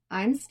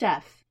I'm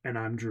Steph. And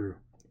I'm Drew.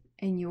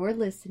 And you're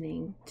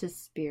listening to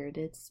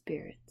Spirited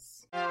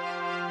Spirits.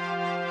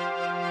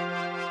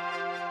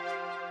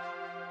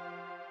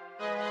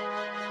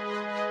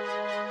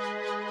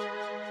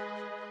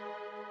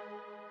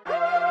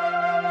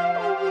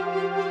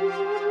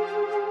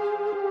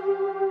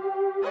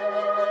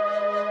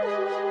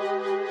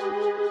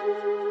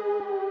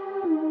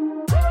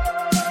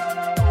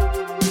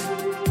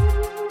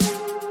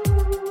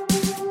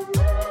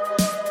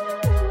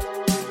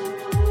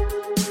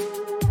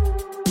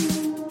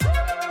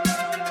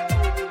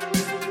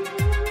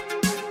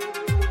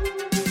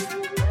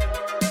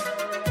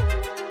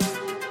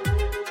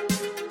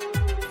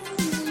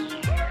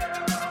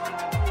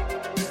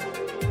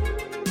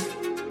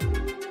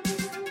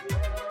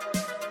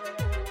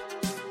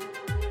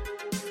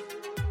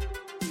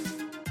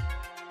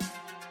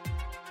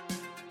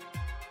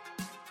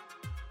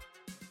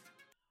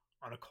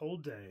 On a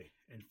cold day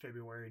in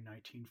February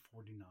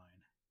 1949,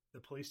 the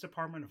police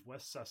department of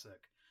West Sussex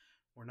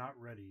were not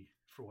ready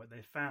for what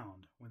they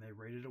found when they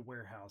raided a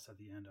warehouse at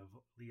the end of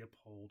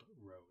Leopold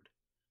Road.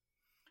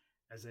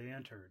 As they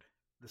entered,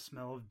 the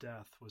smell of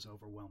death was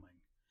overwhelming,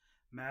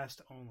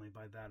 masked only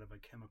by that of a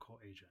chemical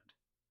agent.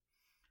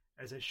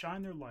 As they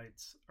shined their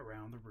lights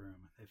around the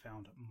room, they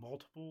found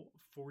multiple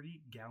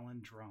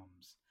 40-gallon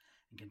drums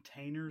and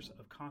containers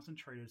of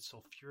concentrated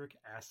sulfuric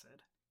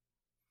acid.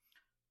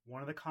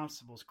 One of the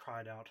constables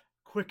cried out,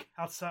 "Quick,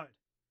 outside!"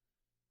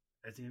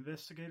 As the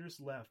investigators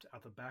left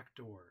out the back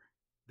door,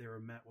 they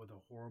were met with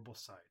a horrible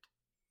sight.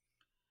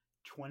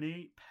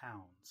 28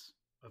 pounds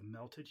of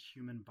melted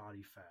human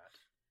body fat,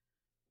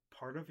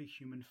 part of a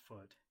human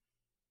foot,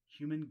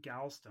 human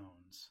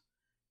gallstones,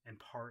 and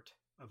part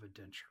of a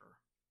denture.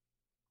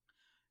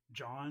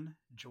 John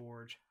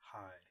George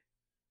Hyde,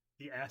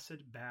 the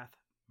acid bath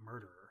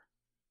murderer,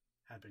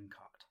 had been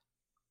caught.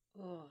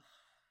 Ugh.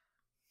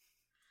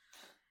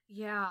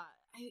 Yeah,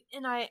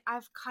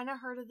 I've kind of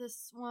heard of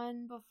this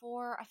one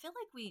before. I feel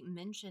like we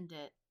mentioned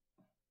it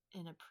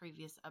in a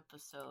previous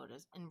episode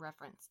as in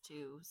reference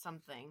to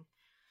something.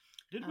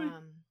 Did we?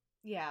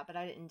 Yeah, but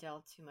I didn't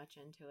delve too much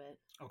into it.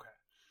 Okay.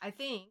 I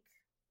think,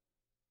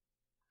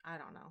 I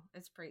don't know.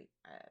 It's pretty,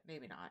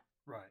 maybe not.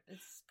 Right.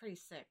 It's pretty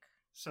sick.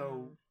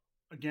 So,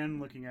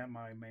 again, looking at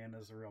my Man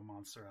is a Real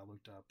Monster, I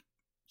looked up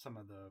some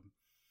of the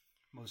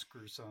most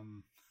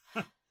gruesome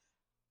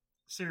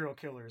serial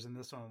killers, and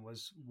this one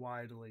was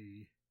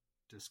widely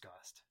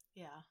discussed.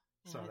 Yeah.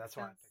 So that's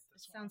why I picked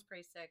this one. Sounds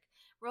pretty sick.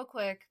 Real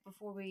quick,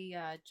 before we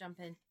jump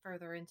in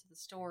further into the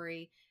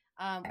story,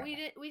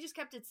 we just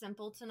kept it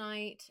simple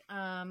tonight.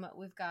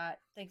 We've got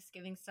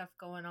Thanksgiving stuff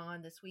going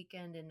on this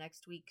weekend and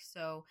next week,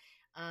 so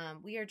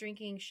we are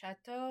drinking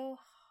Chateau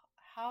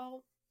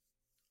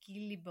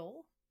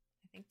Guilibot.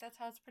 I think that's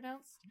how it's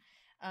pronounced.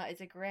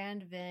 It's a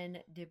Grand Vin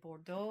de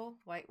Bordeaux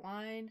white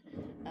wine,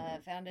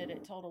 found it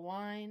at Total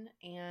Wine,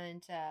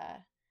 and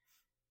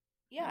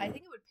yeah, I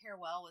think it would pair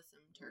well with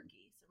some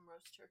turkey, some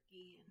roast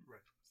turkey, and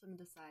some of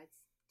the sides,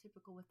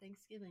 typical with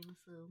Thanksgiving.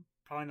 So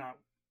probably not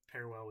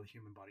pair well with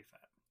human body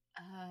fat.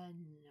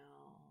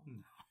 No,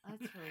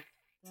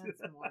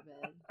 that's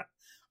morbid.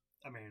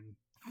 I mean,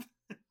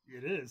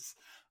 it is.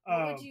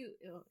 What would you?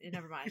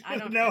 Never mind. I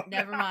don't know.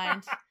 Never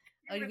mind.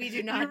 We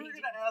do not. You were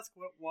going to ask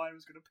what wine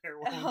was going to pair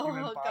well with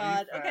human body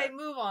God. fat. Okay,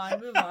 move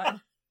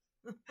on.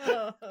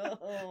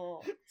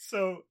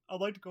 So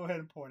I'd like to go ahead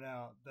and point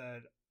out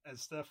that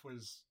as Steph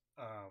was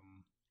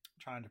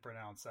trying to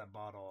pronounce that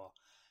bottle,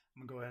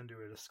 I'm going to go ahead and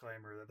do a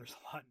disclaimer that there's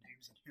a lot of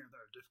names in here that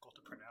are difficult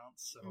to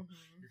pronounce, so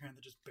you're going to have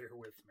to just bear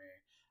with me.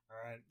 All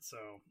right,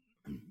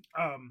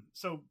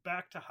 so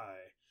back to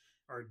High,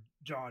 or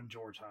John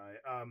George High.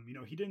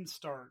 He didn't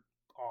start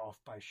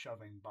off by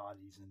shoving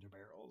bodies into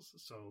barrels,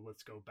 so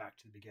let's go back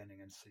to the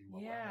beginning and see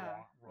what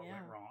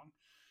went wrong.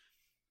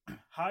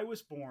 High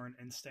was born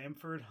in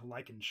Stamford,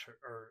 Lincolnshire.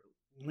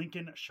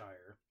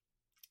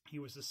 He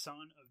was the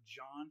son of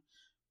John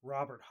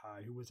Robert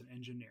High, who was an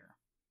engineer,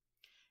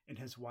 and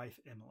his wife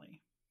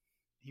Emily.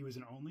 He was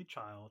an only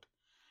child,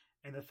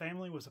 and the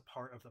family was a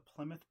part of the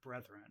Plymouth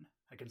Brethren,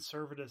 a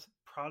conservative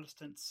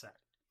Protestant sect.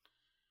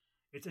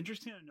 It's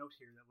interesting to note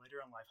here that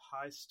later in life,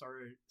 High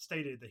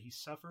stated that he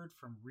suffered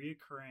from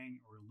reoccurring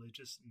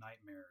religious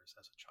nightmares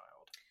as a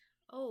child.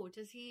 Oh,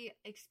 does he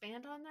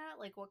expand on that?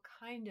 Like, what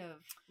kind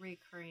of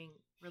reoccurring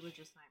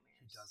religious nightmares?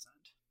 He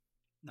doesn't.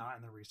 Not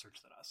in the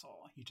research that I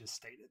saw. He just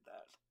stated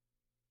that.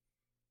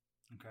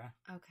 Okay.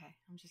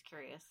 I'm just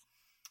curious.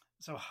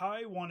 So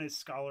High won a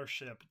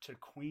scholarship to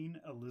Queen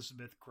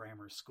Elizabeth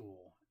Grammar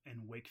School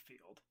in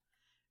Wakefield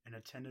and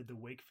attended the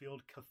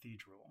Wakefield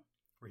Cathedral,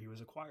 where he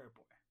was a choir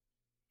boy.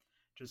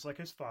 Just like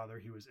his father,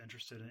 he was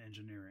interested in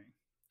engineering,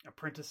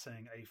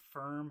 apprenticing a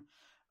firm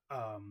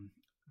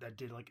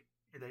that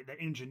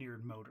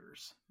engineered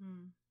motors.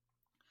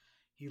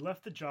 He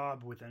left the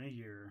job within a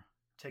year,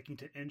 taking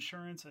to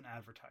insurance and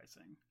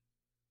advertising.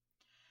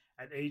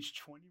 At age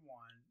 21,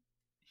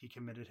 he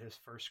committed his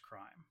first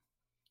crime.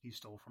 He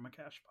stole from a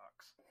cash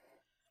box,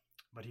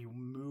 but he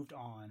moved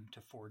on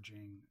to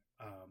forging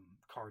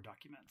car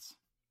documents.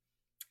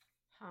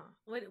 Huh.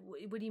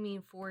 What do you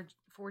mean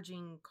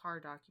forging car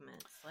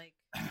documents? Like,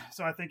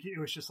 So I think it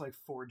was just like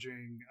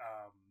forging.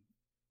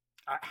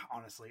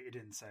 Honestly, it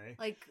didn't say.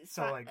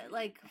 so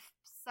like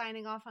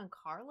signing off on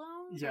car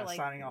loans. Yeah, or like,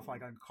 signing off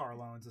like on car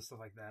loans and stuff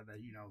like that. That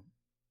he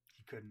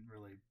couldn't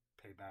really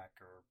pay back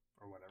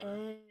or whatever.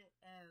 Okay,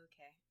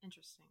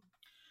 interesting.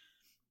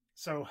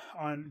 So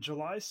on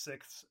July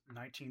 6th,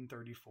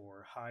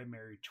 1934, High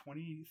married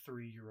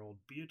 23-year-old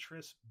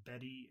Beatrice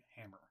Betty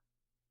Hammer.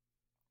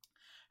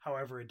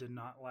 However, it did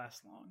not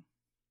last long.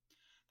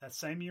 That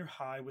same year,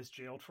 High was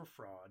jailed for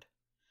fraud.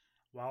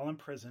 While in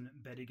prison,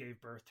 Betty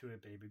gave birth to a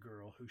baby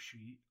girl who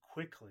she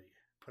quickly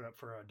put up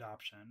for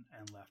adoption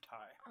and left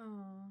High.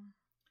 Oh.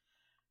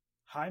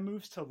 High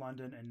moves to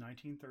London in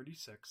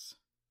 1936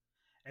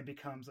 and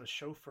becomes a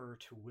chauffeur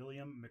to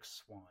William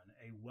McSwan,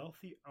 a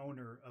wealthy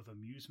owner of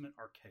amusement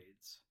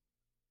arcades.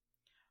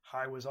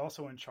 High was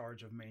also in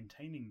charge of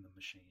maintaining the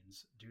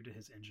machines due to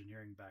his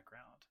engineering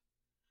background.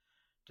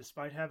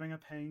 Despite having a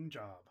paying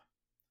job,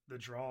 the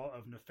draw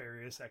of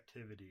nefarious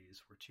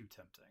activities were too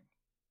tempting.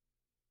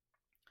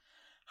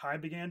 High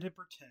began to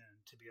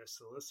pretend to be a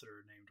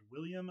solicitor named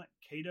William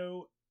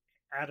Cato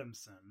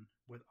Adamson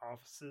with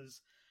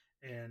offices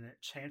in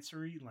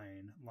Chancery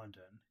Lane,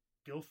 London,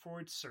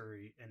 Guildford,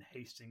 Surrey, and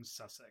Hastings,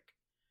 Sussex.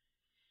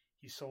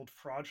 He sold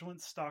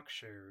fraudulent stock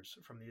shares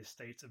from the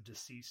estates of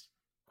deceased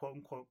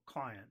quote-unquote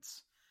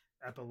clients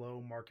at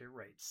below market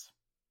rates.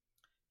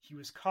 He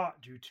was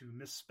caught due to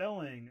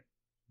misspelling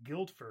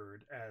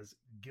Guildford as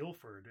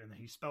Guilford, and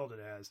he spelled it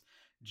as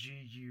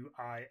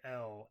Guilford.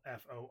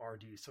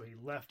 So he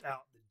left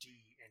out the D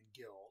in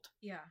Guild.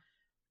 Yeah.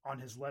 On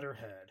his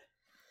letterhead,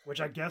 which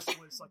I guess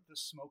was like the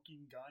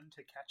smoking gun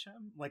to catch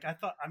him. Like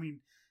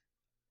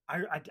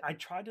I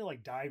tried to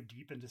like dive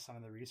deep into some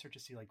of the research to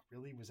see like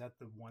really was that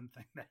the one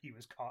thing that he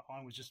was caught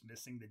on was just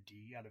missing the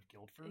D out of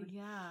Guildford.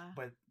 Yeah.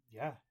 But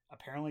yeah,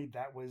 apparently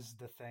that was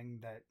the thing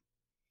that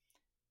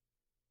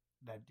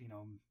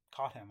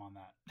caught him on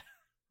that.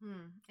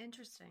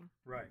 Interesting.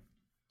 Right.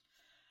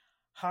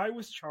 High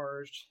was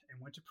charged and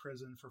went to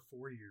prison for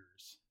 4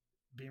 years,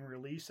 being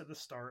released at the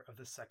start of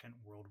the Second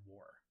World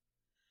War.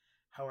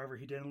 However,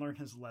 he didn't learn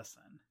his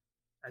lesson,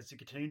 as he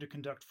continued to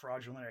conduct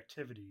fraudulent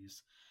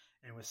activities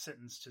and was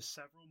sentenced to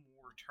several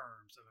more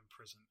terms of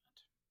imprisonment.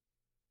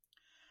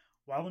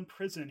 While in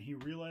prison, he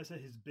realized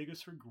that his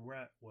biggest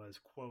regret was,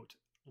 quote,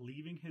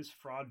 leaving his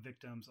fraud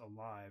victims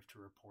alive to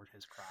report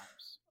his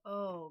crimes.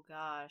 Oh,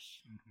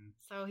 gosh. Mm-hmm.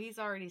 So he's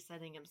already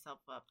setting himself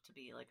up to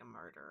be like a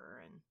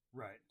murderer, and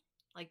right.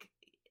 Like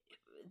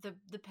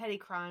the petty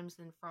crimes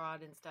and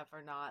fraud and stuff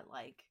are not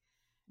like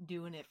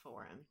doing it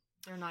for him.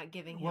 They're not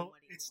giving him what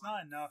he wants. It's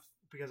not enough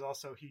because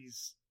also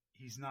he's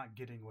not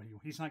getting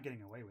he's not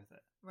getting away with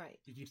it. Right.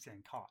 He keeps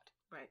getting caught.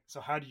 Right.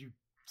 So how do you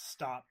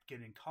stop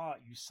getting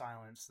caught? You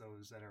silence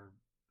those that are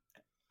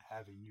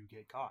having you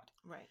get caught.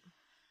 Right.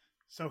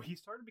 So he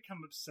started to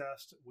become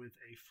obsessed with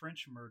a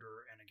French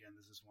murderer, and again,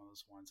 this is one of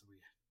those ones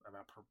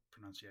about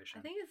pronunciation.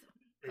 I think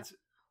it's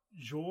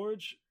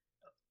Georges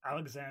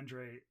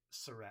Alexandre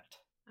Surette.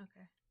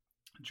 Okay.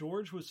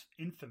 George was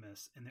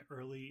infamous in the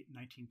early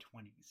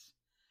 1920s.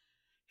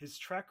 His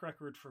track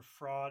record for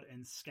fraud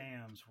and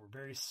scams were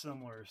very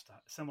similar to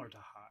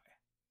High.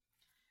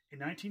 In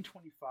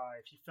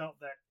 1925, he felt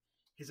that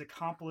his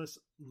accomplice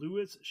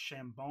Louis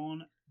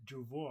Chambon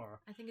Duvoir,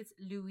 I think it's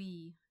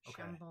Louis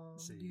Chambon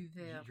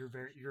Duvoir.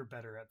 You're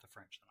better at the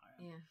French than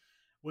I am. Yeah.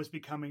 Was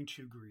becoming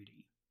too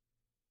greedy.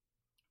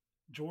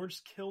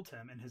 George killed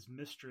him and his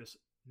mistress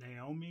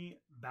Naomi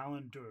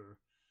Ballandur,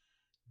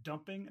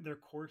 dumping their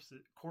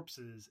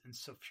corpses in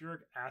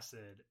sulfuric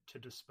acid to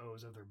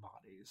dispose of their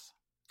bodies.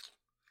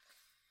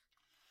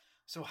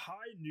 So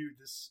High knew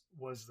this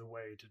was the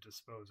way to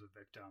dispose of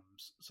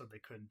victims so they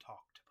couldn't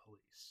talk to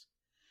police.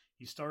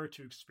 He started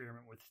to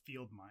experiment with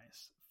field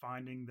mice,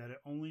 finding that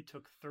it only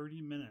took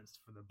 30 minutes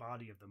for the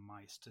body of the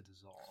mice to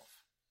dissolve.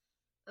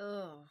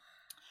 Oh.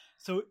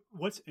 So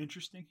what's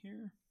interesting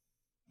here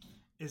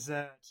is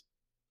that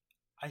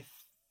I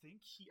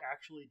think he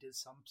actually did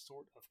some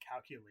sort of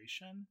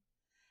calculation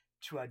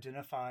to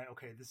identify,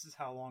 okay, this is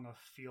how long a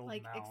field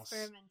mouse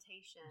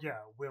experimentation. Yeah,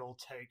 will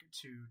take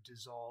to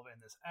dissolve in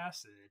this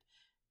acid.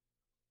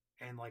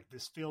 And like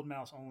this field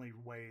mouse only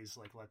weighs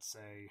like, let's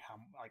say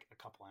like a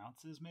couple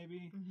ounces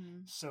maybe.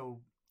 Mm-hmm.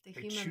 So the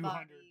a human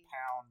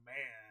 200-pound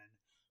man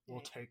will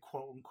take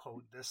quote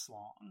unquote this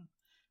long,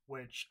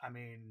 which I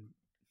mean,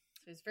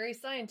 so it's very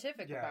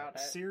scientific about it.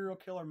 Serial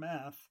killer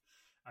math.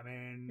 I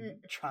mean,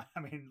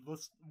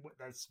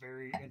 that's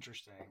very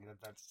interesting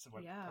that's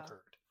what occurred.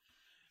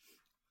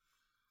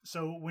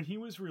 So when he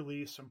was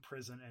released from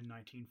prison in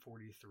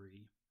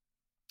 1943,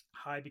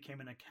 High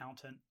became an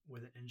accountant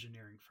with an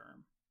engineering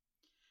firm.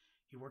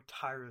 He worked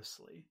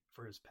tirelessly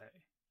for his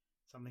pay,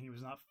 something he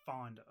was not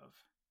fond of.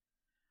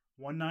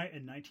 One night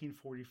in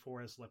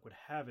 1944, as luck would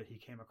have it, he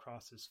came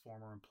across his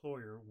former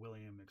employer,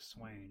 William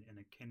McSwain, in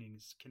a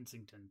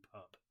Kensington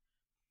pub.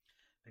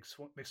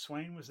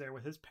 McSwain was there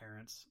with his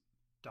parents,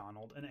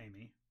 Donald and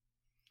Amy,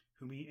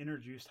 whom he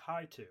introduced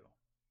High to.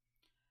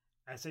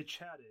 As they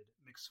chatted,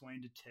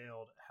 McSwain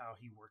detailed how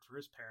he worked for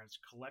his parents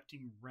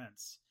collecting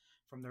rents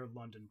from their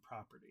London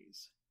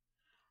properties.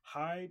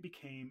 High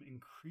became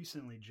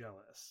increasingly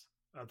jealous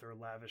of their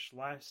lavish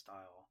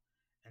lifestyle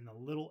and the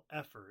little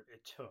effort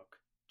it took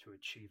to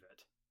achieve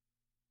it.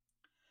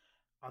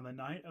 On the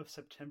night of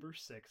September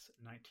 6,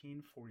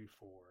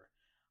 1944,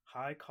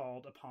 High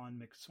called upon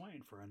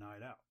McSwain for a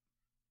night out.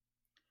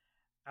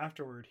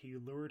 Afterward, he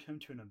lured him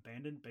to an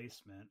abandoned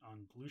basement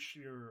on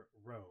Gloucester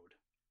Road.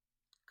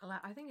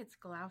 I think it's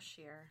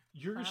Gloucester.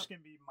 You're just going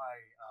to be my...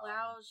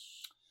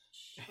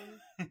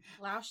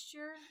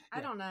 Gloucester?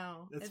 I don't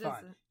know. That's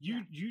fine.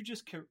 You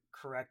just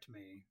correct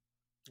me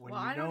when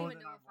I don't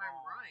even know if I'm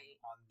wrong right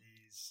on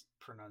these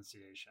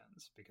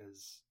pronunciations,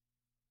 because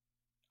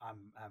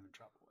I'm having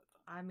trouble with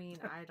them. I mean,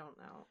 I don't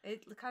know.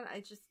 It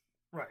just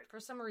right. For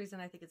some reason,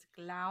 I think it's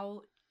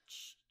Gloucester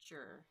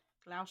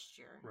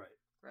right.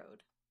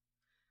 Road.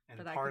 And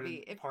but that could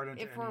be if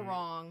we're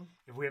wrong.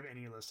 If we have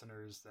any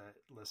listeners that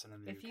listen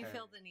in the UK, if you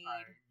feel the need,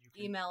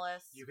 email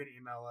us. You can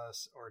email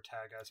us or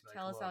tag us.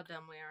 Tell us how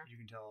dumb we are. You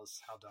can tell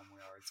us how dumb we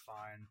are. It's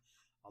fine.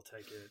 I'll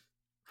take it.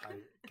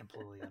 I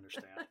completely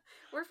understand.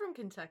 We're from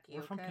Kentucky.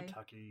 We're from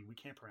Kentucky. We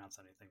can't pronounce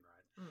anything right.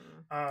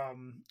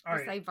 All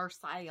right. Say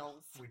Versailles.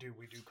 We do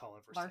call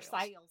it Versailles.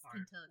 Versailles, right.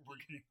 Kentucky. We're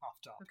getting off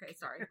topic. Okay,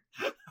 sorry.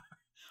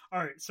 All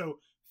right. So,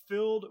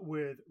 filled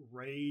with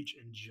rage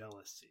and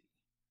jealousy,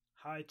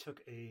 High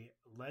took a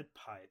lead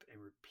pipe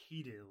and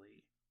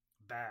repeatedly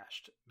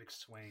bashed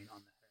McSwain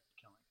on the head,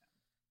 killing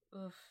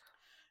him. Oof.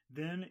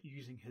 Then,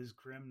 using his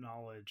grim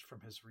knowledge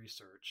from his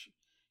research,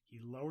 he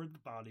lowered the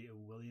body of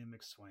William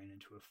McSwain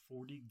into a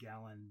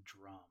 40-gallon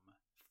drum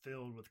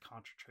filled with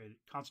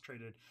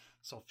concentrated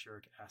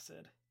sulfuric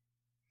acid.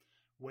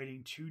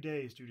 Waiting 2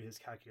 days due to his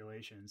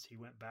calculations, he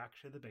went back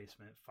to the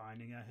basement,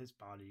 finding that his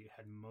body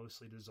had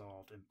mostly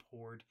dissolved, and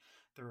poured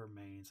the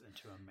remains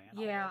into a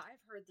manhole. Yeah,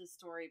 I've heard this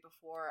story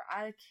before.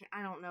 I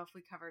don't know if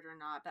we covered it or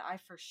not, but I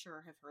for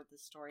sure have heard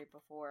this story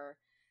before.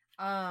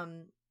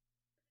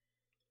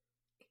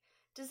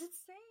 Does it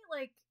say,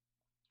 like,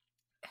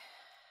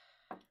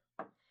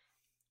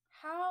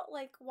 how,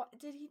 like, what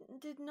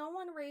did no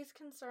one raise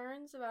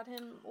concerns about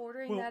him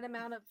ordering that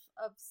amount of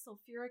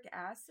sulfuric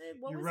acid?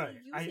 What was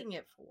he using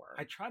it for?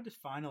 I tried to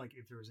find, like,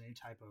 if there was any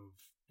type of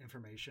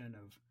information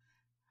of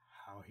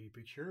how he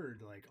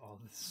procured, like,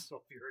 all this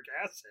sulfuric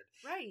acid.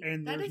 Right.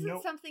 And that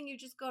isn't something you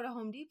just go to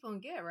Home Depot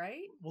and get,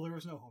 right? Well, there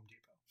was no Home Depot.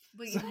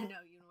 But you know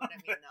what I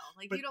mean, though.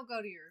 Like, you don't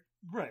go to your...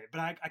 Right, but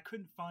I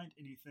couldn't find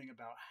anything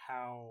about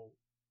how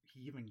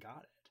he even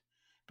got it.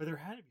 But there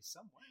had to be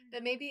some way.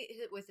 But maybe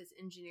with his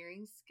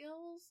engineering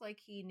skills, like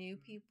he knew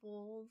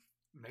people.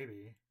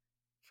 Maybe.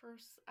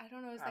 First, I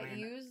don't know. Is that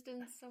used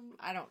in some?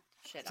 I don't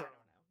know.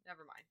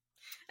 Never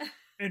mind.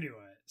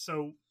 Anyway,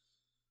 so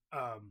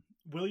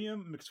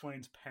William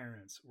McSwain's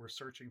parents were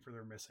searching for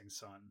their missing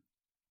son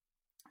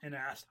and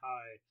asked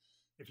High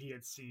if he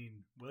had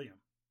seen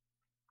William.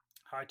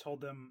 High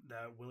told them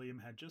that William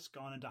had just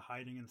gone into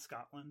hiding in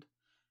Scotland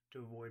to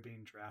avoid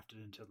being drafted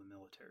into the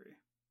military.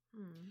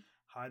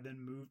 High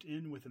then moved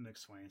in with the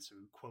McSwains to,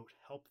 quote,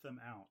 help them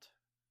out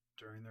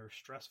during their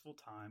stressful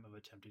time of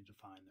attempting to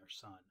find their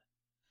son.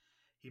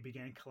 He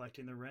began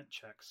collecting the rent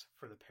checks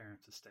for the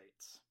parents'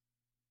 estates.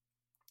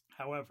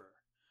 However,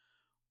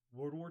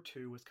 World War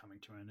II was coming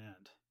to an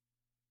end,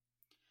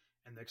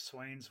 and the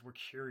McSwains were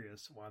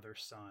curious why their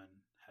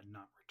son had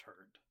not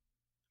returned.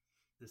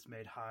 This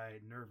made High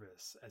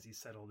nervous as he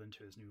settled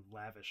into his new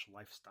lavish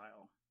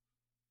lifestyle.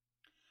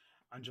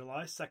 On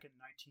July 2nd,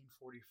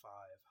 1945,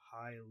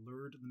 High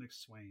lured the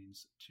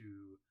McSwains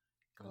to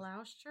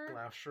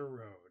Gloucester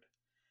Road,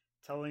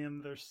 telling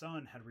them their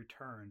son had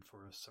returned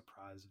for a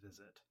surprise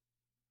visit.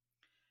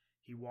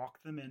 He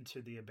walked them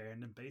into the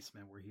abandoned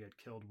basement where he had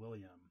killed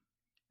William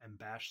and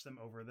bashed them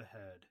over the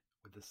head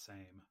with the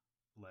same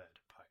lead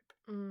pipe.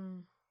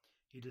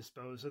 He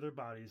disposed of their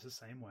bodies the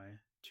same way,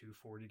 2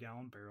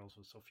 40-gallon barrels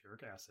with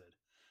sulfuric acid,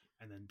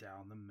 and then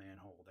down the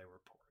manhole they were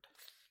poured.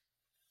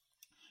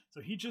 So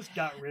he just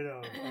got rid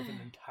of an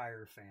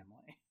entire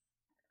family.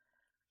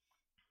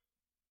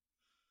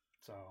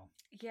 So.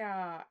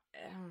 Yeah.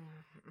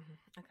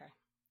 Okay.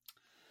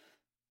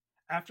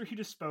 After he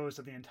disposed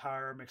of the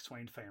entire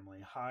McSwain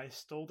family, High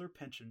stole their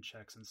pension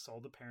checks and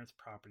sold the parents'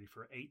 property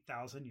for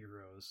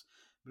 €8,000,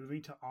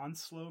 moving to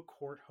Onslow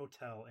Court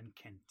Hotel in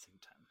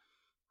Kensington.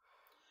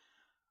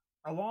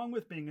 Along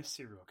with being a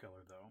serial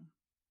killer, though,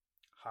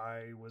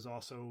 High was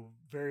also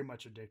very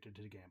much addicted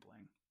to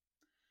gambling.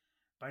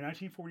 By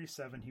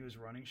 1947, he was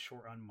running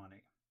short on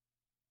money,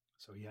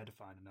 so he had to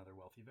find another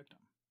wealthy victim.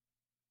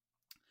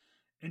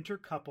 Enter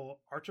couple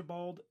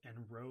Archibald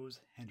and Rose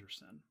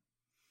Henderson,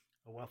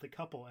 a wealthy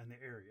couple in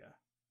the area.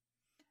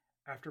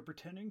 After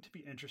pretending to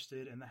be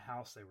interested in the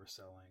house they were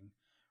selling,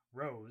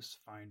 Rose,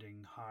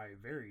 finding High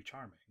very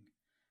charming,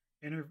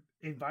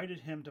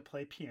 invited him to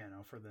play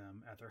piano for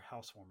them at their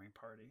housewarming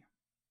party.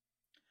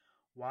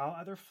 While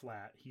at their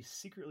flat, he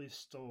secretly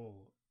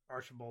stole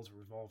Archibald's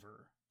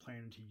revolver,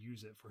 planning to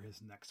use it for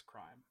his next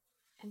crime.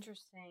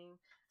 Interesting.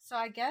 So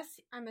I guess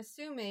I'm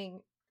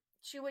assuming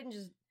she wouldn't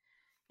just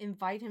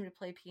invite him to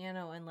play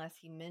piano unless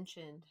he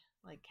mentioned,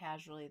 like,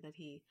 casually that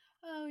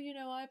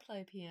I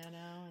play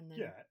piano, and then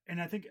Yeah, and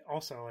I think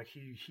also like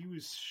he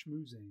was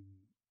schmoozing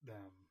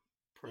them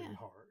pretty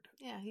hard.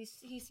 Yeah, he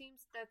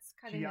seems that's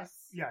kind of his.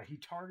 Yeah, he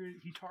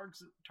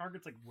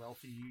targets like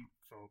wealthy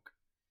folk,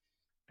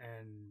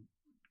 and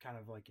kind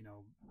of like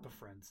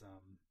befriends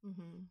them,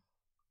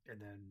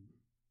 and then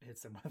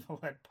hits them with a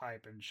lead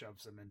pipe and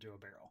shoves them into a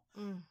barrel.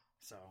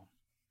 So,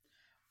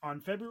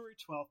 on February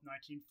 12th,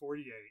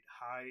 1948,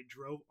 High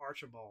drove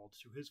Archibald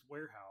to his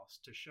warehouse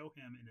to show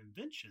him an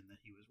invention that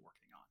he was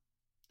working on.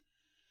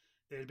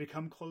 They had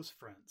become close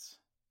friends,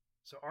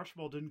 so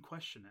Archibald didn't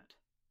question it.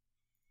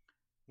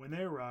 When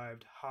they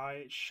arrived,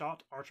 High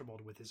shot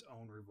Archibald with his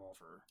own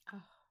revolver.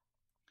 Oh.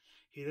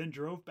 He then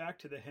drove back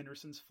to the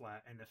Hendersons'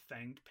 flat in a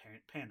feigned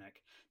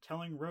panic,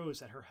 telling Rose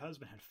that her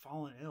husband had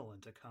fallen ill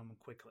and to come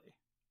quickly.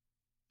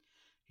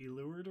 He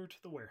lured her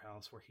to the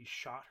warehouse where he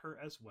shot her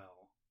as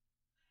well.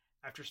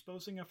 After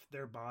disposing of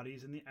their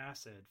bodies in the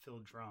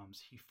acid-filled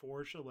drums, he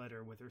forged a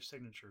letter with their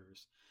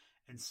signatures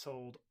and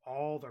sold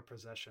all their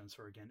possessions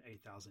for, again,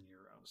 8,000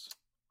 euros.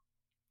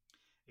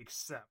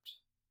 Except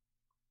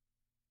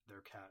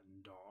their cat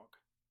and dog.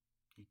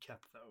 He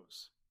kept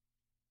those.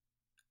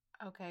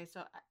 Okay,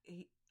 so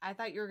I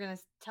thought you were going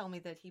to tell me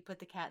that he put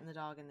the cat and the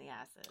dog in the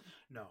acid.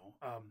 No,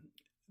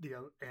 the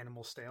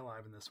animals stay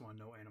alive in this one.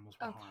 No animals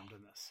were harmed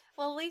in this.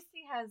 Well, at least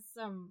he has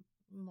some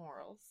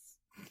morals,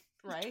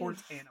 right?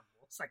 Towards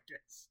animals, I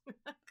guess.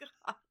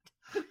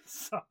 God.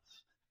 So,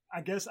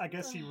 I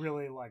guess he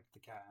really liked the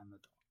cat and the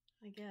dog.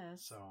 I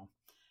guess. So,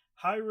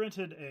 High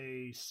rented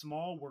a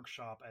small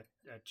workshop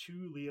at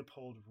 2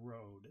 Leopold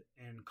Road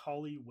in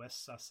Crawley,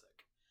 West Sussex,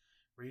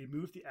 where he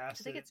moved the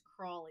acid. I think it's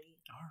Crawley.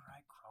 All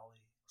right,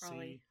 Crawley.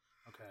 Crawley. See?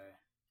 Okay.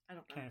 I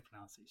don't know. Can't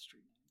pronounce these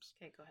street names.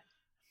 Okay, go ahead.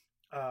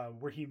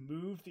 Where he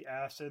moved the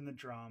acid and the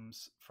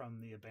drums from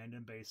the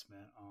abandoned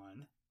basement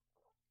on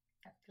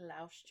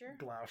Gloucester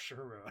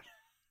Road.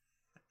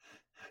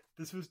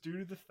 This was due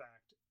to the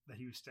fact that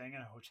he was staying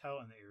in a hotel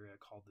in the area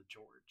called the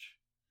George.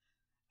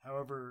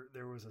 However,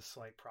 there was a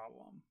slight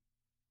problem.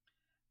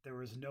 There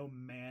was no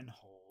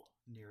manhole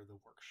near the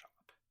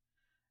workshop,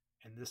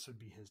 and this would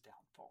be his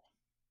downfall.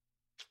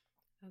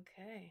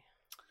 Okay.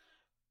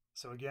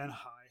 So again,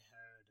 High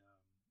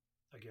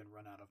had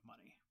run out of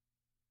money.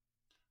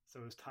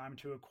 So it was time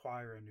to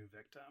acquire a new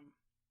victim.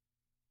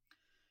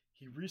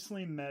 He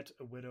recently met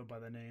a widow by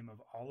the name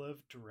of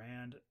Olive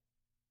Durand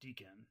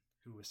Deacon,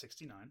 who was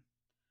 69.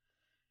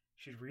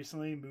 She'd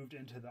recently moved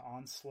into the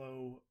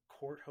Onslow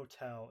Court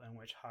Hotel in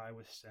which High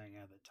was staying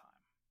at the time.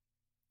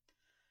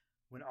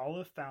 When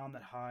Olive found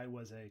that High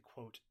was a,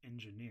 quote,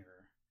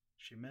 engineer,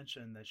 she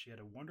mentioned that she had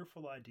a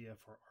wonderful idea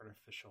for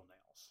artificial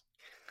nails.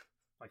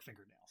 Like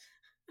fingernails.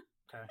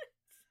 Okay?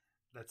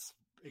 That's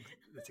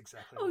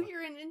exactly what...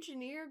 you're an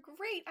engineer?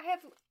 Great. I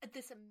have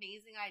this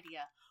amazing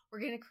idea. We're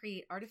going to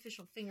create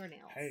artificial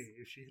fingernails. Hey,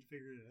 if she had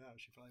figured it out,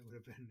 she probably would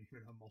have been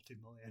even a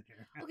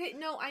multimillionaire. Okay,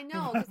 no, I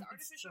know, because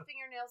artificial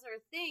fingernails are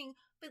a thing,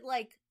 but,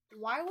 like,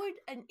 why would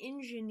an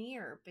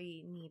engineer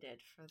be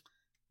needed for...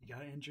 You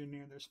gotta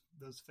engineer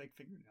those fake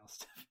fingernails,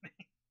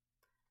 Stephanie.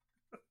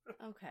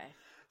 Okay.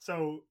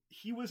 So,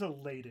 he was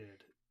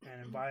elated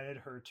and invited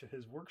her to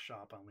his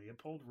workshop on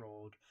Leopold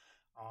Road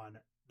on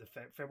the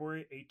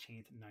February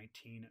 18th,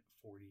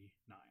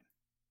 1949.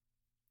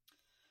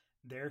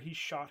 There he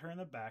shot her in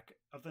the back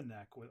of the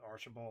neck with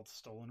Archibald's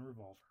stolen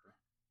revolver,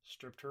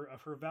 stripped her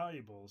of her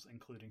valuables,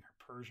 including her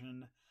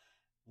Persian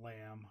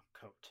lamb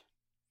coat.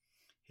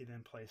 He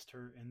then placed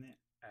her in the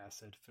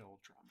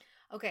acid-filled drum.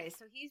 Okay,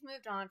 so he's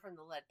moved on from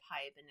the lead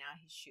pipe, and now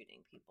he's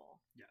shooting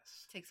people.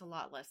 Yes. It takes a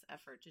lot less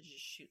effort to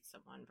just shoot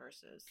someone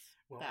versus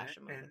bash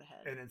them over the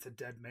head. And it's a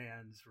dead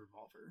man's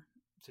revolver,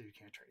 so you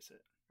can't trace it.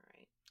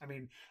 Right. I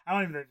mean, I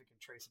don't even know if you can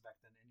trace it back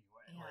then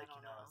anyway. Yeah, like, I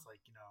don't know. It's like,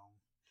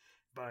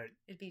 but...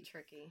 It'd be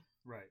tricky.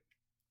 Right.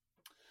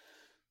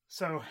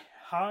 So,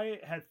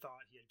 High had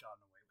thought he had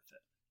gotten away with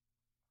it.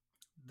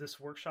 This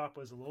workshop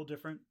was a little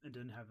different. It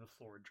didn't have the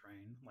floor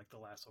drain like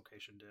the last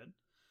location did,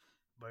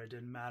 but it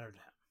didn't matter to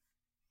him.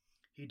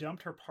 He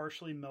dumped her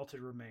partially melted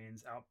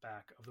remains out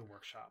back of the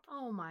workshop.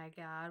 Oh my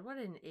God, what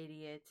an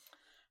idiot.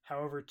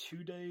 However,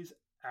 2 days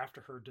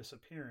after her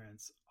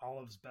disappearance,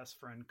 Olive's best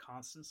friend,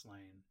 Constance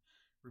Lane,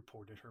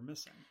 reported her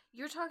missing.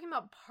 You're talking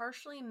about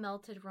partially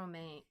melted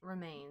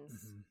remains.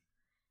 Mm-hmm.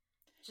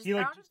 He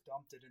just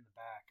dumped it in the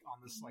back on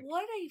this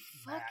what a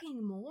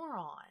fucking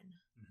moron.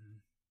 Mm-hmm.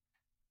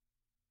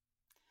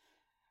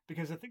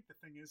 Because I think the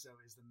thing is though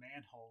is the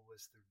manhole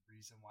was the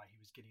reason why he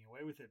was getting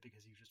away with it,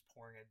 because he was just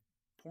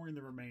pouring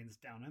the remains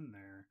down in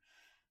there,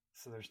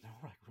 so there's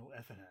no real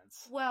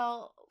evidence.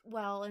 Well,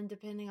 and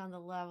depending on the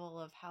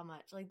level of how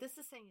much, this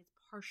is saying it's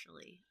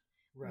partially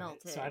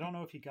melted. So I don't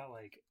know if he got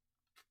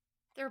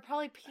there were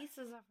probably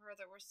pieces of her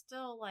that were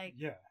still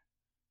yeah.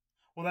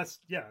 Well, that's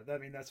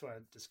what I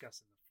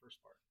discussed in the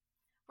first part.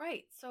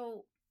 Right.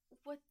 So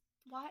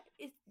why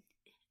is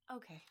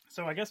okay?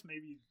 So I guess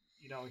maybe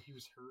he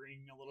was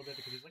hurrying a little bit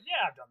because he's like,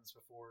 yeah, I've done this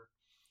before.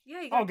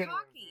 Yeah, he got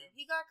cocky.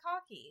 He got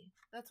cocky.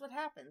 That's what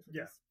happens with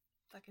these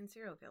fucking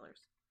serial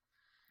killers.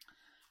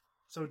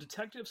 So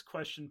detectives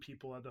questioned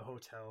people at the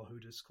hotel who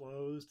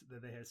disclosed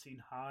that they had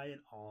seen High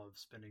and Olive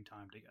spending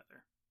time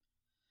together.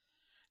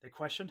 They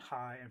questioned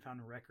High and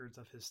found records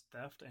of his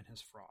theft and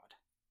his fraud.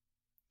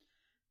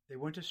 They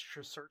went to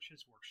search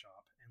his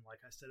workshop, and like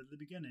I said at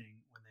the beginning,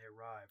 when they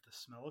arrived, the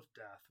smell of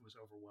death was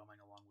overwhelming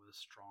along with a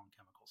strong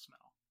chemical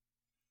smell.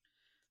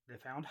 They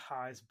found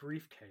High's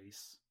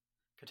briefcase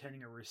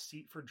containing a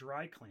receipt for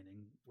dry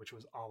cleaning, which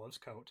was Olive's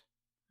coat,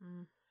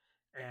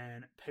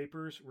 and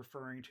papers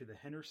referring to the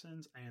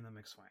Hendersons and the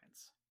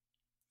McSwains.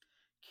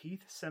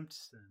 Keith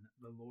Simpson,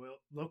 the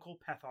local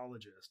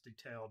pathologist,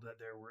 detailed that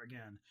there were,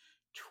 again,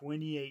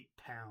 28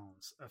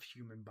 pounds of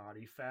human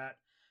body fat,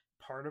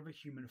 part of a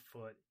human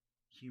foot,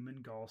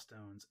 human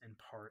gallstones, and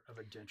part of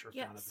a denture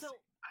found at the scene.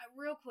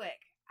 Real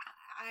quick,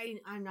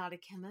 I'm not a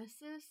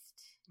chemist.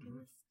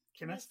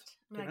 Chemist?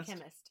 I'm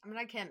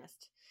not a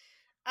chemist.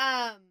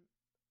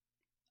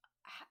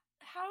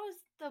 How is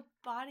the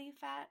body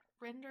fat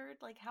rendered?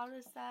 Like, how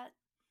does that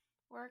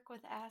work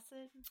with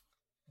acid?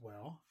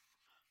 Well,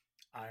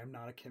 I am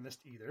not a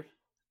chemist either.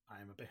 I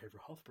am a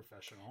behavioral health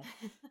professional,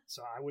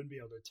 so I wouldn't be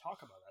able to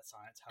talk about that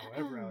science.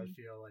 However, I would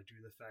feel like due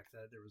to the fact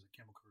that there was a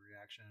chemical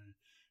reaction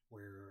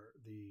where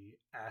the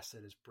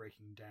acid is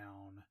breaking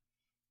down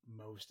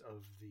most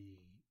of the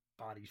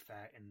body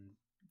fat and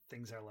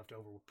things that are left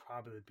over will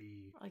probably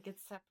be like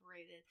it's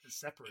separated.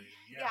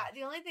 Yeah.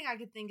 The only thing I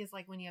could think is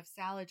like when you have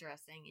salad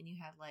dressing and you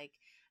have like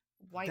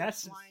white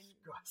wine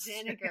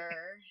vinegar,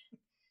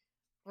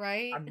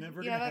 right?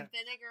 You have a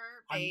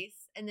vinegar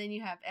base, and then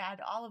you add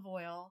olive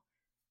oil,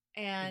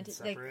 and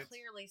they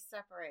clearly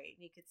separate. And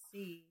you could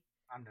see.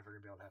 I'm never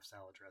gonna be able to have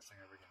salad dressing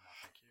ever again. No,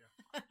 thank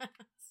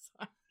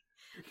you.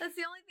 That's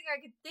the only thing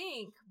I could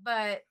think,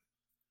 but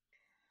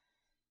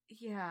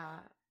yeah.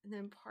 And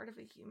then part of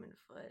a human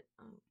foot.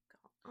 Oh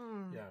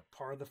god. Yeah,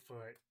 part of the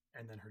foot,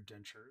 and then her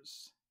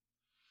dentures.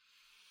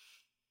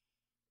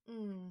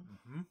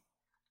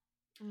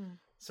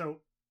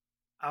 So,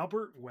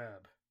 Albert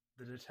Webb,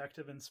 the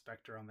detective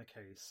inspector on the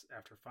case,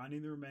 after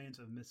finding the remains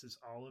of Mrs.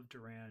 Olive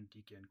Duran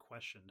Deacon,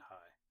 questioned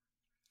High.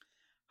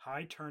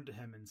 High turned to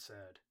him and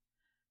said,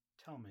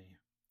 "Tell me,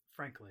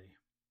 frankly,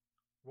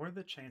 what are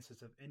the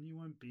chances of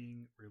anyone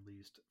being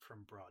released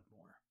from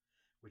Broadmoor?"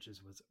 Which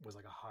was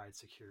like a high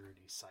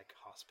security psych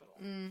hospital.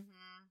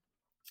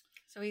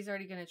 So he's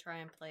already going to try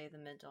and play the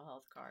mental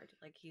health card.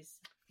 Like he's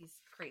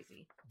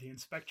crazy. The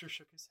inspector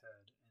shook his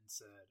head and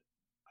said,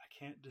 "I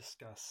can't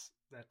discuss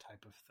that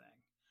type of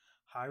thing."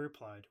 High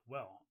replied,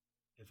 "Well,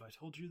 if I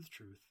told you the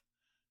truth,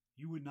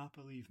 you would not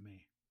believe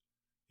me.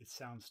 It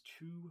sounds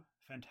too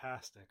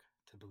fantastic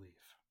to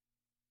believe."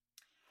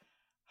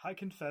 High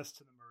confessed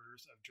to the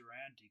murders of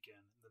Duran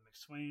Deacon, the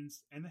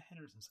McSwains, and the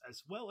Hendersons,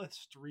 as well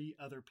as 3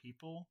 other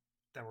people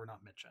that were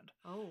not mentioned.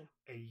 Oh.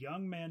 A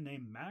young man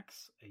named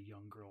Max, a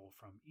young girl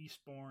from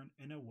Eastbourne,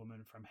 and a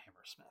woman from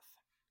Hammersmith.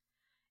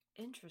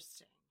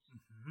 Interesting.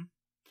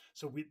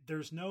 So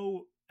there's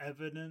no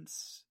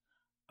evidence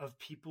of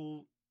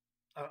people,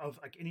 of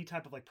like any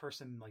type of like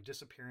person like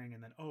disappearing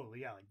and then, oh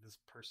yeah, like this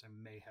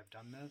person may have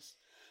done this.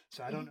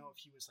 So I don't know if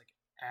he was like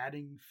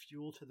adding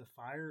fuel to the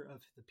fire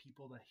of the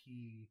people that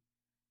he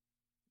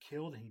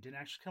killed and he didn't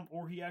actually come,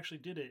 or he actually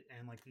did it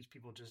and like these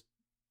people just...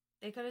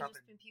 They could have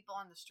just been people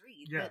on the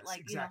street, yes, but like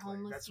exactly.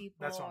 homeless people,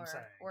 that's what I'm or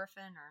saying.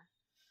 Orphan, or.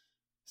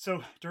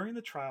 So during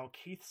the trial,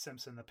 Keith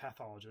Simpson, the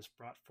pathologist,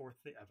 brought forth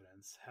the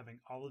evidence,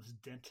 having Olive's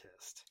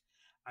dentist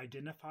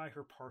identify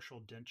her partial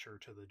denture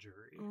to the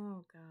jury.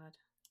 Oh God!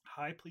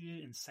 High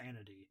pleaded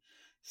insanity,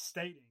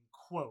 stating,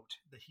 quote,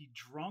 that he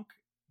drunk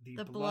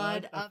the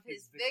blood of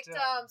his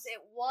victims.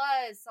 It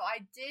was. So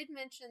I did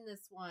mention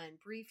this one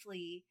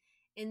briefly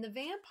in the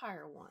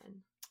vampire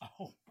one.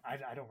 Oh, I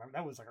don't remember.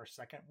 That was like our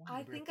second one.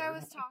 I think I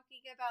was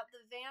talking about the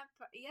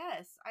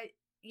vampire.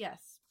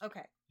 Yes.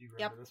 Okay. You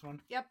remember this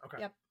one? Yep. Okay.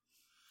 Yep.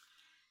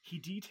 He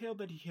detailed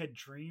that he had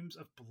dreams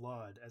of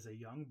blood as a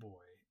young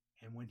boy,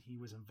 and when he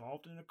was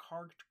involved in a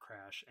car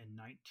crash in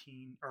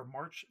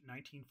March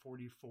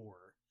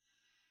 1944,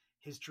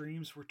 his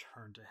dreams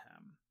returned to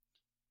him.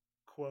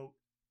 Quote,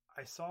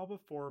 "I saw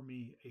before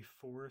me a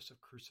forest of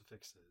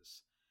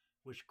crucifixes,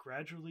 which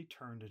gradually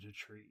turned into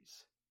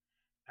trees.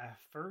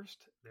 At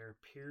first, there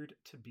appeared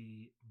to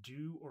be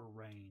dew or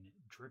rain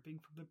dripping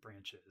from the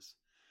branches,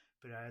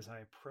 but as I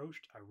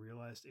approached, I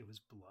realized it was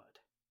blood.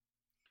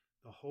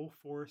 The whole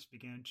forest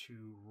began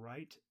to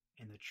write,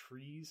 and the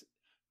trees,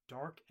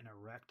 dark and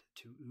erect,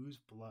 to ooze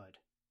blood.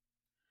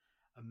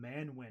 A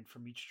man went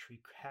from each tree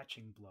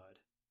catching blood.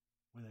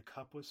 When the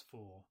cup was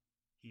full,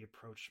 he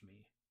approached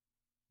me.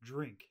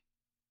 'Drink,'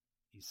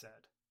 he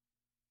said,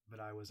 but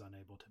I was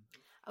unable to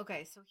move."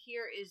 Okay, so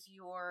here is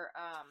your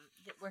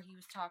where he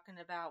was talking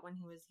about when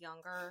he was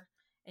younger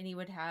and he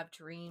would have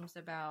dreams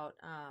about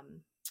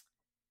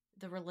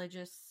the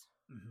religious.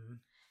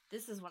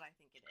 This is what I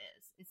think it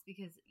is. It's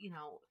because,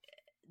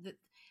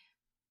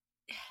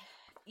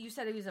 you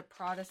said he was a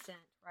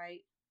Protestant,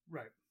 right?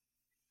 Right.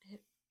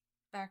 His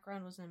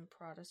background was in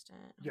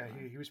Protestant. Yeah,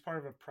 he was part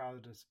of a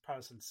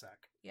Protestant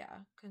sect.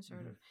 Yeah,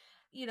 conservative.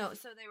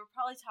 So they were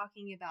probably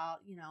talking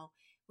about,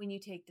 when you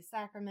take the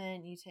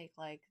sacrament, you take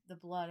like the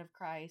blood of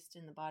Christ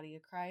and the body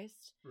of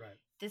Christ. Right.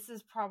 This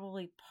is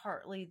probably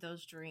partly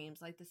those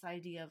dreams, like this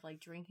idea of like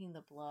drinking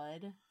the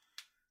blood.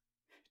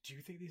 Do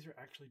you think these are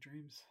actually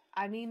dreams?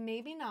 I mean,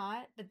 maybe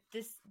not, but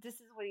this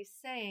is what he's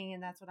saying,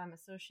 and that's what I'm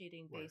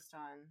associating based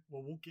on.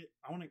 Well,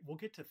 we'll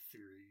get to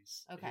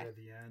theories here at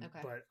the end, Okay.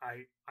 but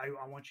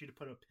I want you to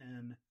put a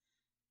pin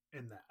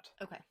in that.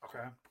 Okay.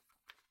 Okay.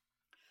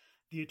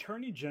 The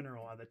Attorney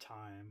General at the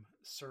time,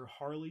 Sir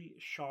Harley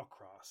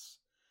Shawcross,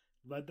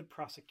 led the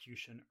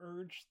prosecution,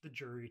 urged the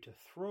jury to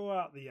throw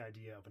out the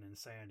idea of an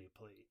insanity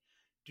plea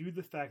due to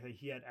the fact that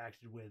he had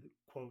acted with,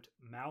 quote,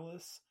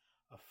 malice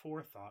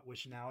aforethought,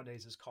 which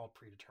nowadays is called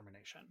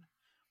predetermination.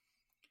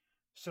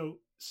 So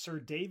Sir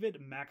David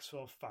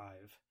Maxwell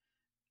Five,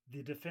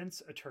 the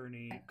defense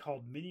attorney,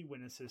 called many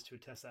witnesses to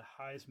attest that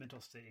High's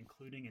mental state,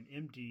 including an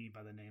MD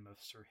by the name of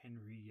Sir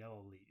Henry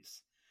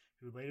Yellowlees,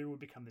 who later would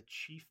become the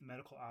chief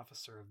medical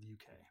officer of the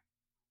UK.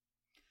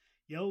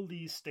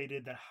 Yellowlees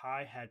stated that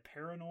High had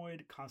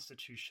paranoid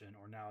constitution,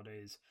 or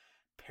nowadays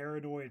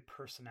paranoid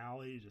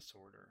personality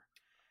disorder,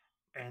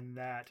 and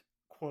that,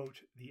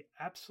 quote, the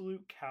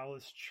absolute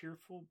callous,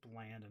 cheerful,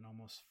 bland, and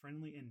almost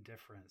friendly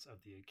indifference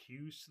of the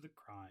accused to the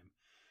crime,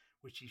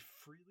 which he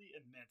freely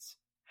admits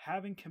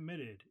having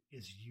committed,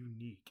 is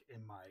unique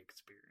in my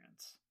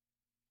experience.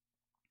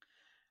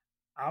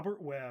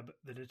 Albert Webb,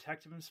 the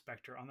detective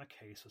inspector on the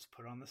case, was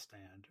put on the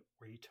stand,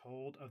 where he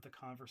told of the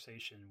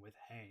conversation with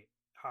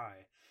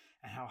High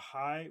and how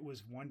High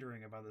was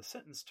wondering about the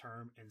sentence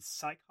term in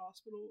psych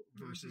hospital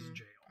versus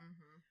jail.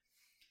 Mm-hmm.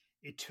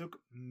 It took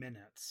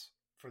minutes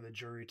for the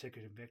jury to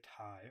convict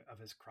High of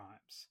his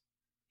crimes.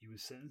 He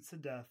was sentenced to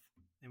death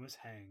and was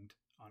hanged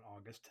on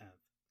August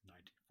 10th,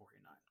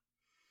 1949.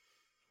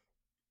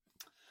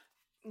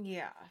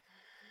 Yeah.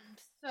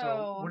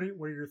 So what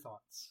are your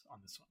thoughts on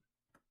this one?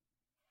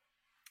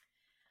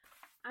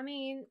 I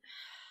mean,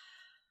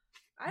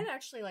 I'd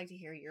actually like to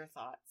hear your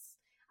thoughts.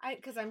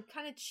 Because I'm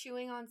kind of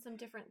chewing on some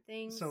different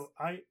things. So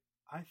I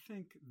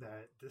think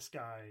that this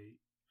guy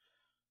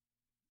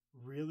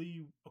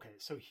really, okay,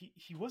 so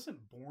he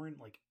wasn't born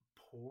like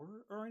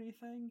poor or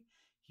anything.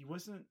 He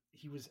was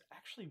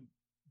actually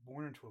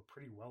born into a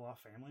pretty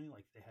well-off family.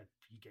 Like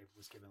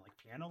was given like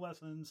piano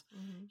lessons.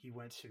 Mm-hmm. He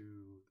went to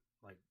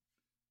like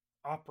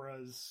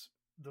operas,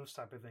 those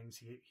type of things.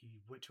 He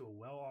went to a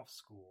well-off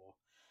school,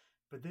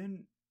 but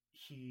then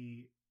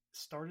he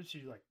started to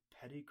do like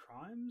petty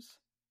crimes,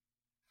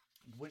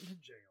 went to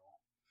jail,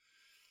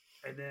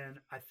 and then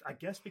I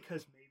guess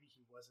because maybe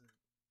he wasn't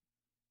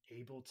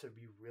able to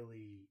be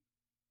really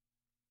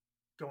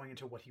going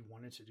into what he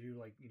wanted to do,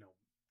 like, you know,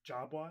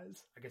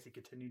 job-wise, I guess he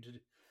continued to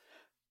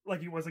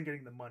like he wasn't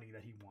getting the money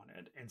that he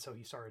wanted, and so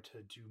he started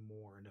to do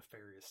more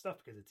nefarious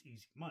stuff because it's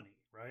easy money,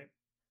 right?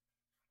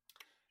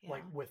 Yeah.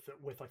 Like with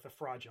like the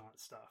fraudulent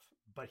stuff,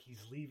 but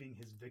he's leaving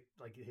his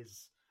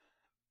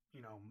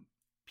you know,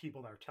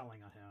 people that are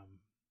telling on him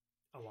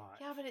a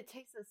lot. Yeah, but it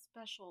takes a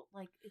special,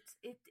 like,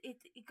 it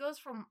goes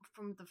from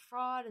the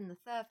fraud and the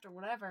theft or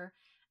whatever,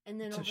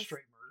 and then to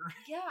straight murder.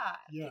 Yeah,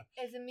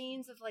 as a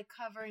means of like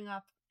covering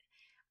up,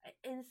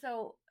 and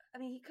so I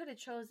mean, he could have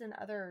chosen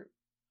other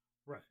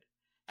right.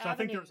 So avenues, I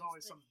think there's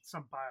always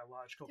some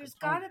biological. There's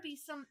got to be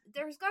some.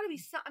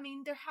 I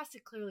mean, there has to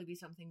clearly be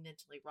something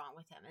mentally wrong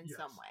with him in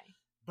some way.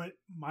 But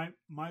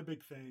my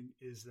big thing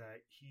is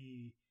that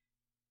he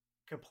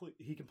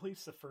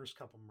completes the first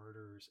couple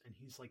murders, and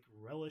he's like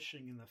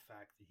relishing in the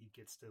fact that he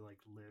gets to like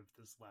live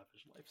this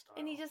lavish lifestyle,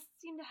 and he just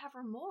seemed to have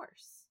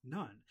remorse.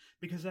 None,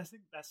 because I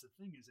think that's the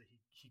thing, is that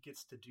he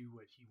gets to do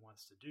what he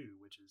wants to do,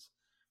 which is,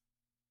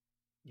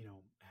 you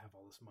know, have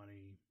all this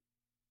money.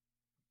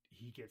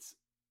 He gets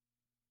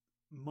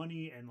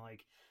money and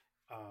like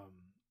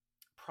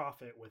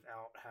profit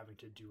without having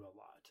to do a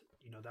lot.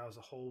 You know, that was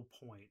the whole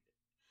point,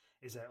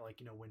 is that,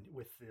 like, you know, when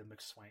with the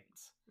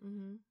McSwains,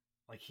 mm-hmm.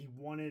 like he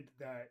wanted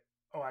that,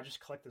 oh, I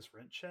just collect this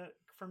rent check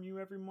from you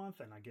every month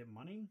and I get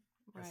money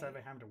instead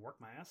of having to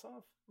work my ass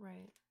off.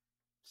 Right.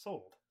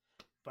 Sold.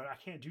 But I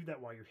can't do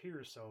that while you're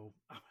here, so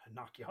I'm going to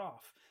knock you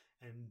off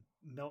and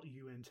melt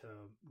you into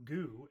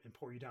goo and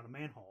pour you down a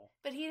manhole.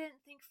 But he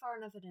didn't think far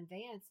enough in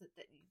advance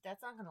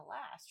that's not going to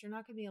last. You're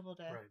not going to be able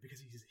to... Right,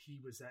 because he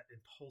was that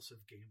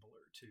impulsive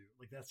gambler, too.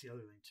 Like, that's the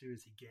other thing, too,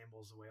 is he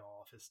gambles away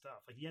all of his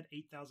stuff. Like, he had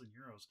 8,000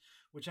 euros,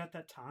 which at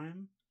that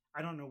time,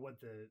 I don't know what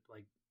the,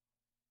 like,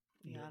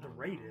 the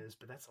rate is,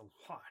 but that's a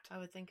lot. I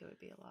would think it would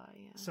be a lot,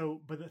 yeah.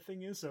 So, but the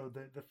thing is, though,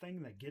 the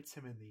thing that gets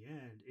him in the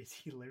end is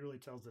he literally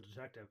tells the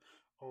detective,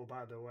 oh,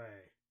 by the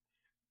way,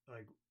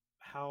 like,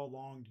 how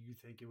long do you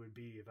think it would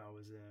be if I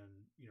was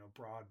in, you know,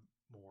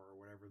 Broadmoor or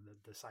whatever,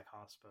 the psych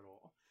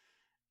hospital?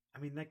 I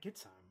mean, that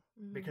gets him.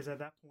 Mm-hmm. Because at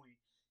that point,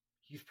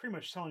 he's pretty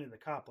much telling the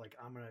cop, like,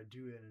 I'm going to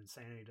do an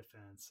insanity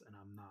defense and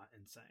I'm not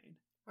insane.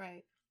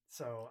 Right.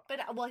 So. But,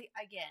 well,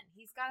 again,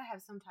 he's got to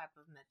have some type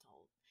of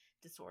mental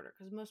disorder,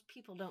 because most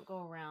people don't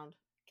go around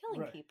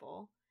killing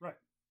people. Right.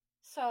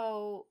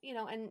 So, you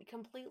know, and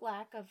complete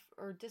lack of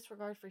or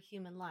disregard for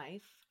human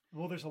life.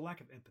 Well, there's a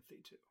lack of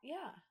empathy, too.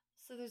 Yeah.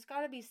 So there's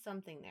got to be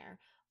something there.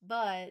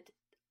 But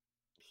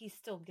he's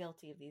still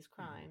guilty of these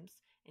crimes,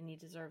 and he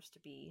deserves to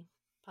be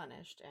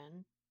punished.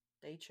 And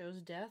they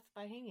chose death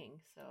by hanging.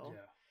 So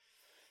yeah,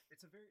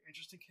 it's a very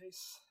interesting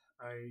case.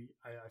 I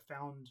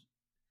found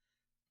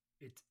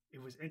it.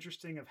 It was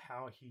interesting of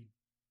how he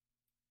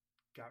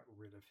got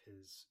rid of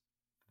his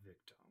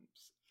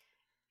victims.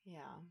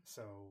 yeah.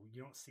 So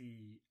you don't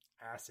see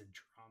acid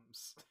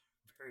drums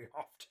very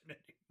often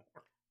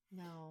anymore.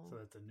 No. So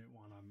that's a new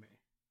one on me.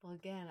 Well,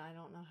 again, I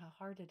don't know how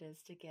hard it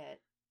is to get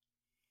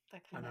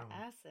that kind of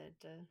acid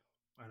to.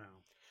 I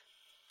know.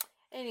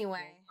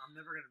 Anyway. Well, I'm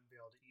never going to be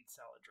able to eat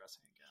salad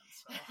dressing again,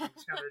 so I'm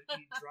just going to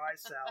eat dry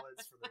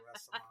salads for the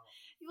rest of my life.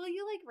 Well,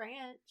 you like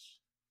ranch.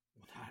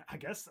 I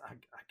guess I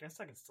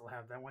can still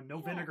have that one. No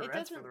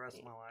vinaigrettes for the rest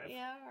of my life.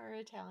 Yeah, or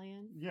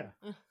Italian. Yeah.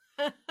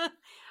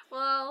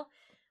 Well,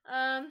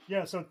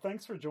 yeah. So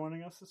thanks for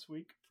joining us this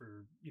week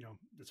for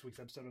this week's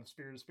episode of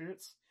Spirit of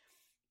Spirits.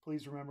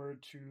 Please remember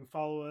to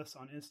follow us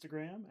on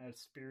Instagram at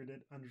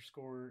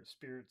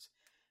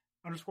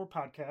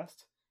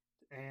spirited_spirits_podcast,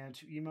 and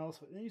to email us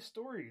with any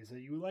stories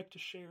that you would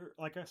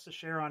like us to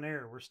share on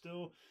air.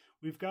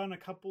 We've gotten a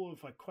couple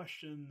of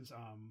questions.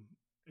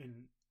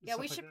 Yeah,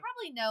 we should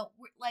probably know,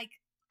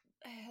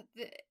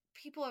 the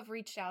people have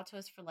reached out to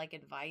us for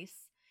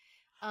advice.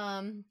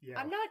 I'm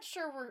not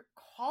sure we're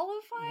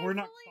qualified. We're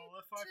not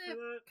qualified to for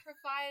that.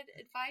 Provide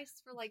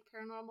advice for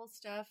paranormal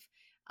stuff.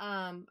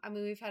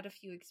 We've had a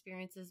few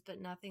experiences,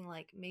 but nothing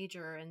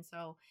major. And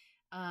so,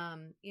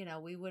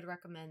 we would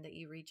recommend that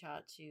you reach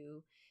out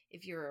to,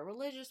 if you're a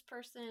religious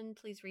person,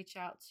 please reach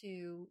out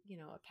to,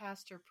 a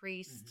pastor,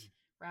 priest,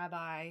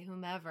 rabbi,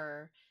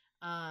 whomever,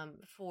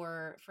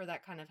 for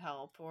that kind of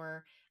help.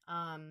 Or,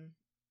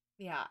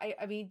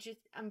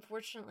 just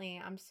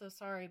unfortunately, I'm so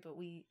sorry, but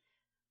we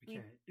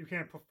can't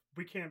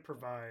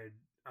provide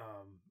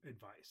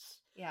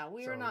advice. Yeah,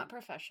 we are not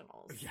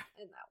professionals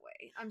in that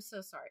way. I'm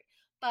so sorry.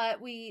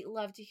 But we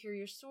love to hear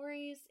your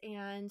stories,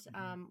 and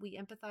we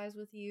empathize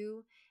with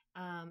you,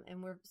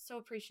 and we're so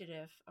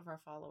appreciative of our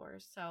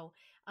followers. So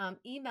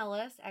email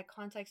us at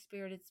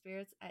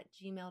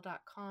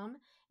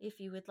contactspiritedspirits@gmail.com if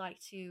you would like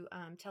to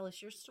tell us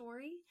your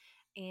story,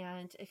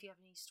 and if you have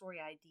any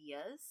story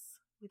ideas,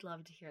 we'd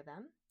love to hear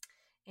them.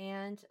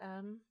 And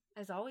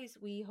as always,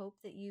 we hope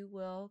that you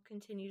will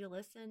continue to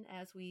listen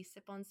as we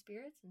sip on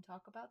spirits and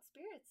talk about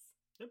spirits.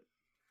 Yep.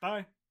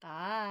 Bye.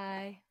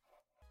 Bye.